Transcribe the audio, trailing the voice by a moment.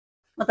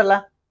ಮತ್ತಲ್ಲ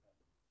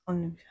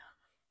ಒಂದು ನಿಮಿಷ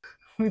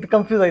ಇದು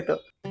ಕನ್ಫ್ಯೂಸ್ ಆಯ್ತು.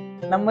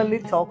 ನಮ್ಮಲ್ಲಿ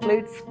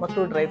ಚಾಕ್ಲೇಟ್ಸ್ ಮತ್ತು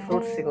ಡ್ರೈ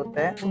ಫ್ರೂಟ್ಸ್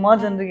ಸಿಗುತ್ತೆ. ಸುಮಾರು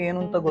ಜನರಿಗೆ ಏನು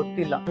ಅಂತ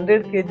ಗೊತ್ತಿಲ್ಲ.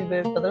 100 kg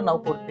ಬೇಕಾದ್ರೆ ನಾವು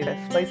ಕೊಡ್ತೀವಿ.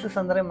 ಸ್ಪೈಸಸ್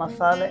ಅಂದ್ರೆ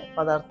ಮಸಾಲೆ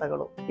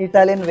ಪದಾರ್ಥಗಳು.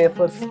 ಇಟಾಲಿಯನ್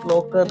ವೇಫರ್ಸ್,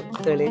 ಲೋಕಲ್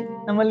ತಳಿ.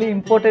 ನಮ್ಮಲ್ಲಿ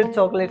ಇಂಪೋರ್ಟೆಡ್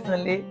ಚಾಕ್ಲೇಟ್ಸ್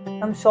ನಲ್ಲಿ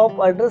ನಮ್ಮ ಶಾಪ್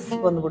ಅಡ್ರೆಸ್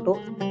ಬಂದ್ಬಿಟ್ಟು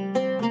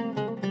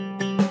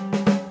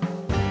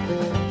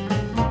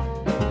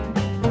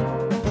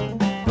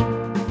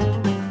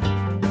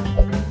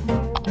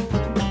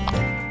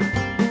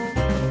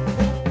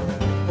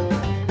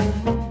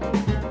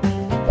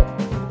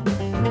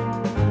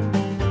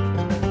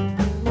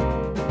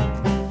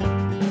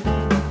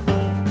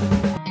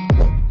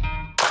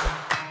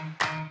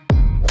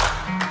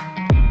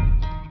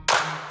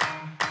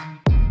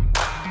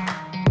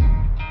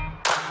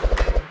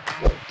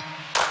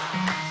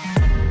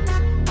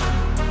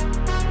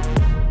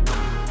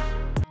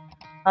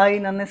ಹಾಯ್,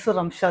 ನನ್ನ ಹೆಸರು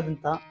ರಂಶಾದ್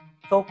ಅಂತ.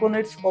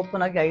 ಚೋಕೋನಟ್ಸ್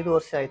ಓಪನ್ ಆಗಿ 5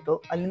 ವರ್ಷ ಆಯಿತು.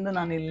 ಅಲ್ಲಿಂದ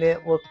ನಾನು ಇಲ್ಲೇ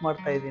ವರ್ಕ್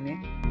ಮಾಡ್ತಾ ಇದ್ದೀನಿ.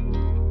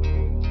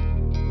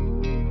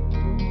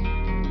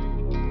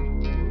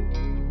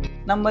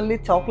 ನಮ್ಮಲ್ಲಿ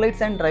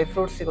ಚಾಕ್ಲೇಟ್ಸ್ ಆ್ಯಂಡ್ ಡ್ರೈ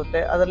ಫ್ರೂಟ್ಸ್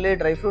ಸಿಗುತ್ತೆ. ಅದರಲ್ಲಿ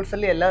ಡ್ರೈ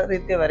ಫ್ರೂಟ್ಸಲ್ಲಿ ಎಲ್ಲ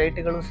ರೀತಿಯ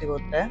ವೆರೈಟಿಗಳು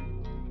ಸಿಗುತ್ತೆ.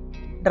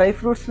 ಡ್ರೈ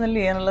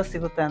ಫ್ರೂಟ್ಸ್ನಲ್ಲಿ ಏನೆಲ್ಲ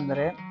ಸಿಗುತ್ತೆ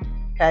ಅಂದರೆ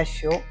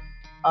ಕ್ಯಾಶ್ಯೂ,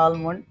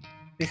 ಆಲ್ಮಂಡ್,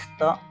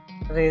 ಪಿಸ್ತಾ,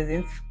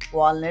 ರೇಸಿನ್ಸ್,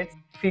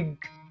 ವಾಲ್ನಟ್ಸ್,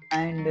 ಫಿಗ್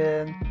ಆ್ಯಂಡ್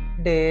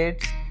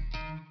ಡೇಟ್ಸ್.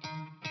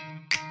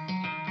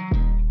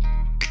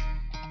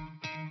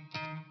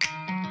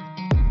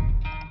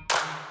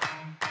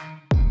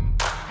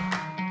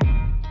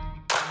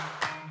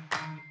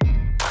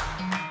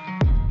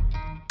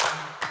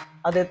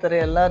 ಅದೇ ಥರ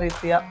ಎಲ್ಲ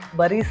ರೀತಿಯ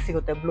ಬರೀಸ್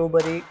ಸಿಗುತ್ತೆ.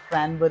 Blueberry,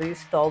 cranberry,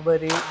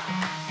 strawberry.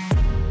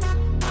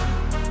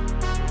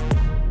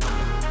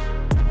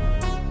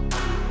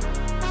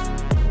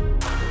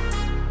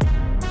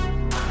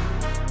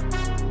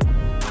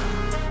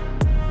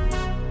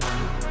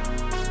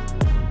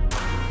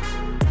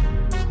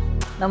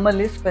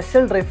 ನಮ್ಮಲ್ಲಿ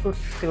ಸ್ಪೆಷಲ್ ಡ್ರೈ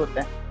ಫ್ರೂಟ್ಸ್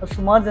ಸಿಗುತ್ತೆ. ಅದು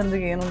ಸುಮಾರು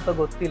ಜನರಿಗೆ ಏನು ಅಂತ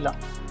ಗೊತ್ತಿಲ್ಲ.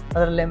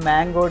 ಅದರಲ್ಲಿ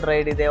ಮ್ಯಾಂಗೋ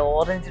ಡ್ರೈಡ್ ಇದೆ,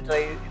 ಆರೆಂಜ್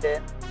ಡ್ರೈಡ್ ಇದೆ,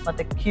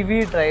 ಮತ್ತು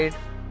ಕಿವಿ ಡ್ರೈಡ್,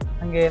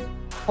 ಹಾಗೆ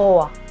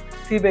ಕೋವಾ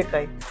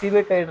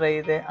ಸೀಬೆಕಾಯಿ ಡ್ರೈ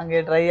ಇದೆ, ಹಾಗೆ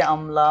ಡ್ರೈ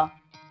ಆಮ್ಲ.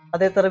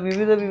 ಅದೇ ಥರ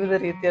ವಿವಿಧ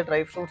ರೀತಿಯ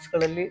ಡ್ರೈ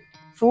ಫ್ರೂಟ್ಸ್ಗಳಲ್ಲಿ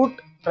ಫ್ರೂಟ್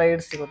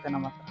ಡ್ರೈಡ್ ಸಿಗುತ್ತೆ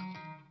ನಮ್ಮ ಹತ್ರ.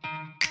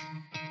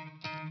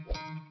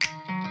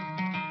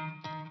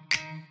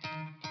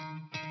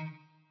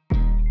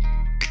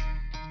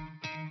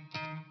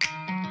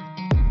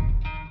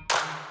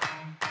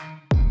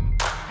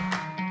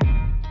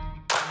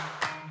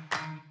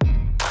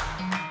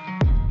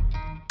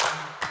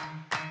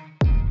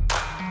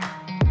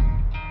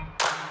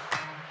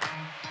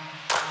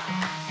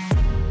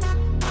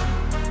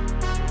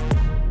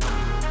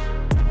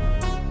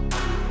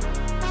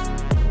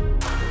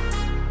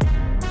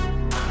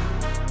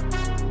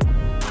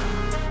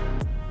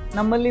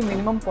 ನಮ್ಮಲ್ಲಿ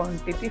minimum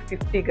quantity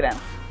 50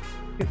 grams,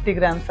 100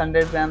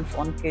 grams,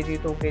 1 kg,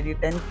 2 kg,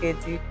 10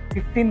 kg,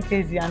 15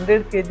 kg,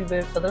 100 kg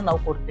ಬೇಕಾದ್ರೆ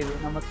ನಾವು ಕೊಡ್ತೀವಿ.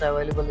 ನಮ್ಮ ಹತ್ರ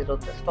ಅವೈಲೇಬಲ್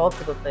ಇರುತ್ತೆ,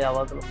 ಸ್ಟಾಕ್ ಇರುತ್ತೆ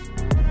ಯಾವಾಗಲೂ.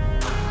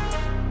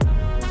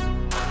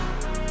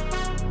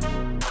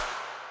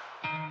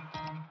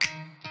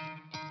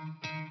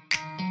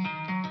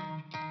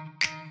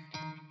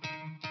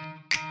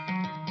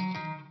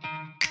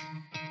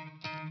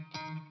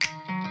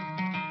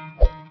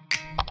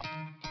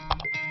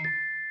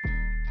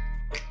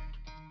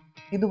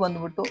 ಇದು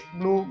ಬಂದ್ಬಿಟ್ಟು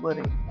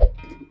ಬ್ಲೂಬೆರಿ,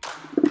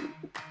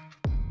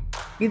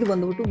 ಇದು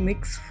ಬಂದ್ಬಿಟ್ಟು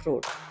ಮಿಕ್ಸ್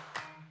ಫ್ರೂಟ್,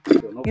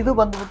 ಇದು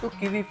ಬಂದ್ಬಿಟ್ಟು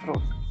ಕಿವಿ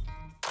ಫ್ರೂಟ್,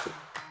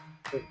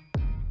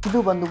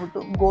 ಇದು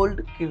ಬಂದ್ಬಿಟ್ಟು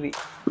ಗೋಲ್ಡ್ ಕಿವಿ,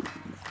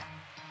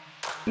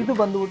 ಇದು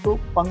ಬಂದ್ಬಿಟ್ಟು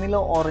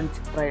ಪಮಿಲೋ ಆರೆಂಜ್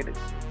ಡ್ರೈಡ್.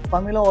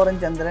 ಪಮಿಲೋ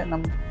ಆರೆಂಜ್ ಅಂದರೆ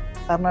ನಮ್ಮ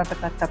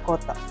ಕರ್ನಾಟಕ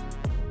ಚಕೋತ.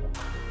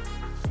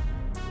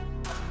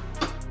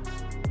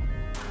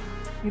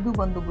 ಇದು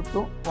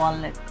ಬಂದ್ಬಿಟ್ಟು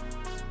ವಾಲ್ನಟ್,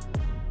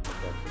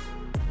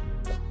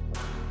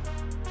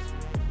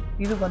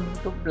 ಇದು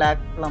ಬಂದ್ಬಿಟ್ಟು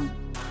ಬ್ಲ್ಯಾಕ್ ಪ್ಲಮ್,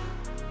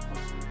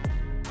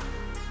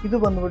 ಇದು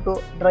ಬಂದ್ಬಿಟ್ಟು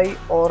ಡ್ರೈ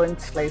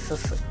ಆರೆಂಜ್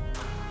ಸ್ಲೈಸಸ್.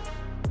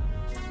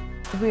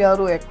 ಇದು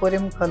ಯಾರು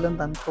ಎಕ್ವೇರಿಯಂ ಕಲ್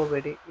ಅಂತ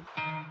ಅಂದ್ಕೋಬೇಡಿ.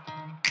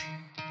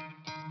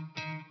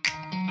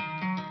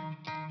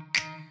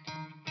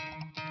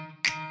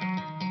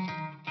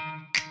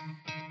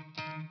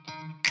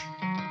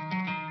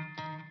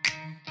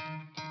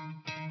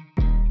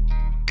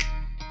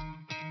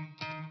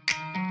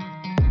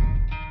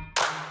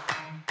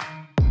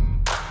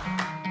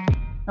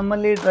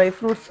 ನಮ್ಮಲ್ಲಿ ಡ್ರೈ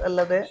ಫ್ರೂಟ್ಸ್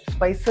ಅಲ್ಲದೆ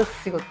ಸ್ಪೈಸಸ್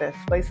ಸಿಗುತ್ತೆ.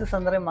 ಸ್ಪೈಸಸ್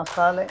ಅಂದರೆ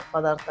ಮಸಾಲೆ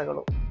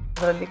ಪದಾರ್ಥಗಳು.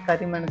 ಅದರಲ್ಲಿ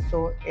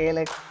ಕರಿಮೆಣಸು,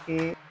 ಏಲಕ್ಕಿ,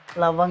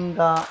 ಲವಂಗ,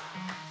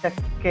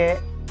 ಚಕ್ಕೆ,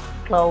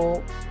 ಕ್ಲವ್,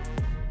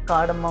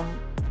 ಕಾರ್ಡಮಮ್,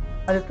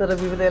 ಅದೇ ಥರ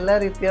ವಿವಿಧ ಎಲ್ಲ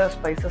ರೀತಿಯ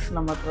ಸ್ಪೈಸಸ್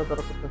ನಮ್ಮ ಹತ್ರ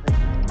ದೊರಕುತ್ತದೆ.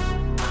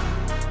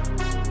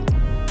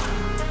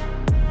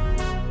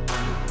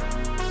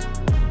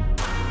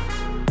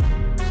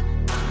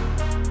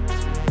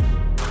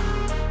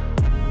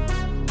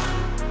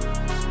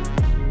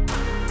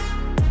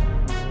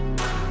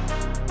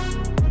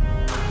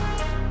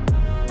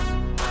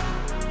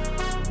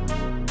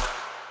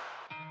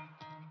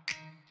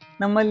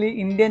 ನಮ್ಮಲ್ಲಿ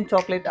ಇಂಡಿಯನ್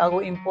ಚಾಕ್ಲೇಟ್ ಹಾಗೂ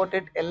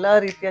ಇಂಪೋರ್ಟೆಡ್ ಎಲ್ಲ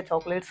ರೀತಿಯ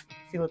ಚಾಕ್ಲೇಟ್ಸ್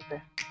ಸಿಗುತ್ತೆ.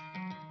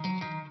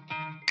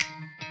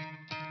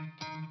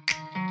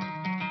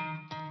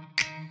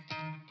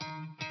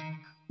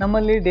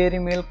 ನಮ್ಮಲ್ಲಿ dairy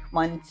milk,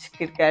 Munch,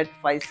 KitKat,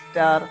 5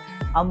 star,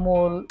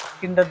 Amul,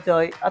 Kinder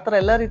Joy ಆ ಥರ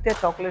ಎಲ್ಲ ರೀತಿಯ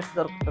ಚಾಕ್ಲೇಟ್ಸ್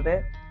ದೊರಕುತ್ತದೆ.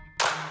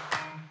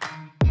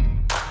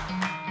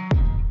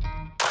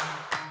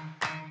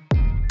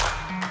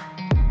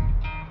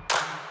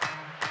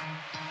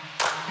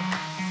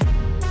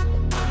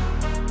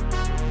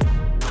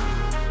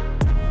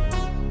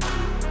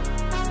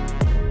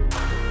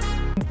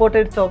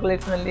 ಇಂಪೋರ್ಟೆಡ್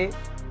ಚಾಕ್ಲೇಟ್ಸ್ನಲ್ಲಿ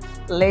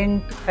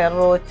ಲೆಂಟ್,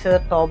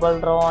 ಫೆರೋಚರ್,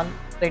 ಟಾಬಲ್ರಾನ್,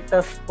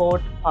 ರಿಟರ್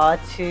ಸ್ಪೋರ್ಟ್,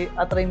 ಪಾಚಿ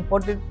ಆ ಥರ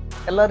ಇಂಪೋರ್ಟೆಡ್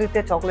ಎಲ್ಲ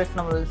ರೀತಿಯ ಚಾಕ್ಲೇಟ್ಸ್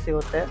ನಮ್ಮಲ್ಲಿ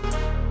ಸಿಗುತ್ತೆ.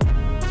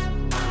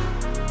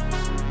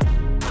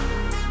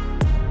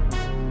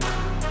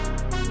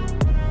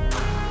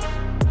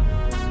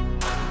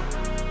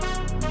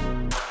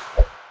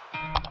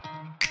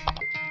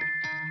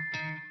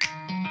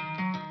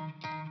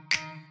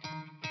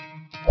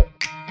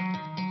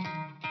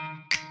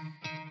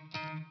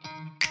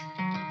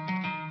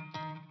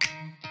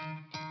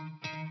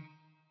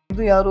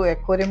 ಇದು ಯಾರು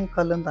ಎಕ್ವೇರಿಯಂ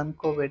ಕಲ್ಲು ಅಂತ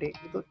ಅನ್ಕೋಬೇಡಿ,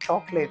 ಇದು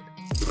ಚಾಕ್ಲೇಟ್,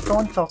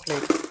 ಸ್ಟೋನ್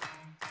ಚಾಕ್ಲೇಟ್.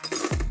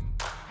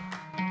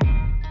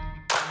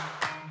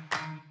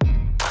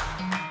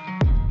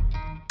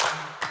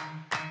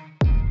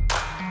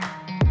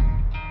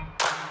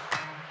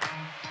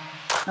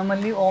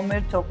 ನಮ್ಮಲ್ಲಿ ಹೋಮ್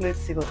ಮೇಡ್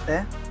ಚಾಕ್ಲೇಟ್ಸ್ ಸಿಗುತ್ತೆ,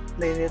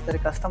 ಇದೇ ಥರ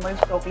ಕಸ್ಟಮೈಸ್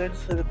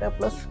ಚಾಕ್ಲೇಟ್ಸ್ ಸಿಗುತ್ತೆ,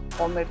 ಪ್ಲಸ್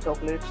ಹೋಮ್ ಮೇಡ್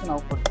ಚಾಕ್ಲೇಟ್ಸ್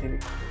ನಾವು ಕೊಡ್ತೀವಿ.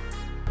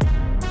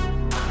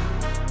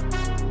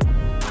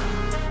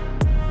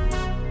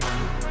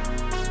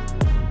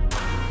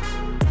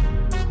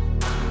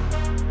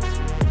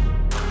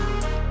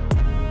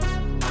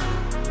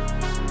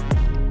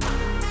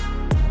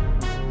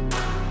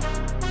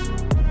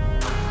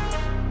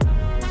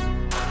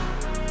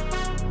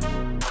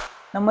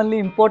 ನಮ್ಮಲ್ಲಿ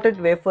ಇಂಪೋರ್ಟೆಡ್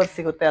ವೇಫರ್ಸ್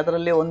ಸಿಗುತ್ತೆ,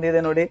 ಅದರಲ್ಲಿ ಒಂದಿದೆ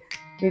ನೋಡಿ,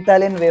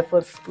 ಇಟಾಲಿಯನ್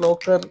ವೇಫರ್ಸ್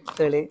ಲೋಕರ್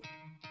ಹೇಳಿ.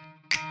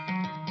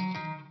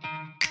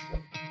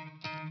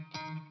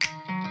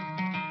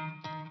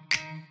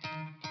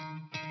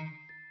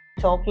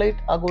 ಚಾಕ್ಲೇಟ್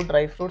ಹಾಗೂ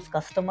ಡ್ರೈ ಫ್ರೂಟ್ಸ್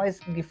ಕಸ್ಟಮೈಸ್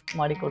ಗಿಫ್ಟ್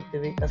ಮಾಡಿ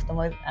ಕೊಡ್ತೀವಿ.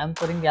 ಕಸ್ಟಮೈಸ್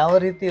ಆಂಪರಿಂಗ್ ಯಾವ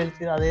ರೀತಿ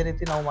ಹೇಳ್ತೀವಿ ಅದೇ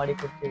ರೀತಿ ನಾವು ಮಾಡಿ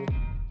ಕೊಡ್ತೀವಿ.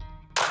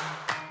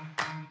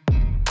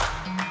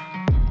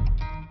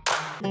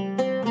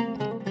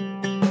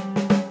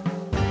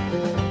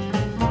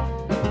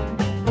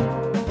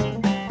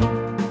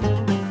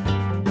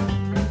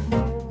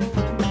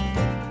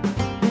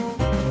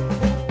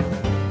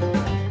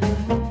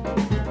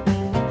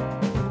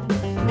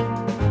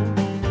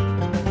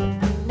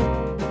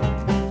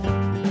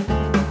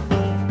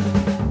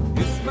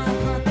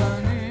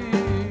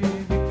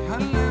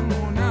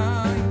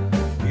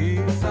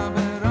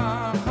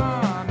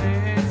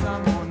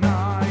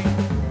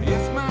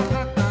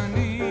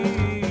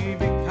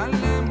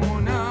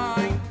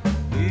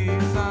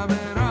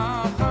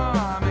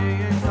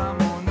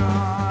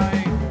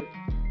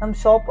 ನಮ್ಮ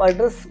ಶಾಪ್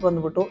ಅಡ್ರೆಸ್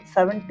ಬಂದ್ಬಿಟ್ಟು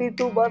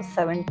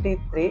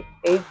 72/73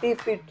 80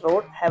 feet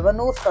road,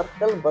 ಹೆವನೂರ್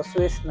circle,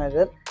 Basaveshwara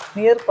Nagar,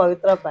 near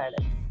Pavithra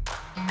palace.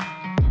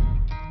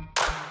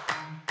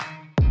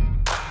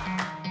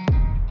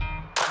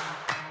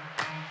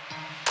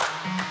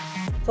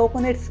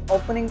 Choconuts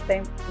opening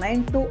time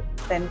 9 to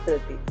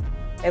 10:30.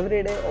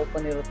 Every day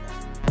open ಇರುತ್ತೆ.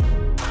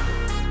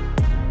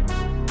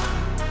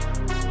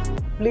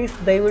 ಪ್ಲೀಸ್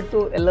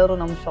ದಯವಿಟ್ಟು ಎಲ್ಲರೂ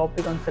ನಮ್ಮ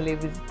ಶಾಪಿಗೆ ಒಂದ್ಸಲಿ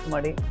ವಿಸಿಟ್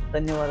ಮಾಡಿ.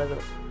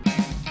 ಧನ್ಯವಾದಗಳು.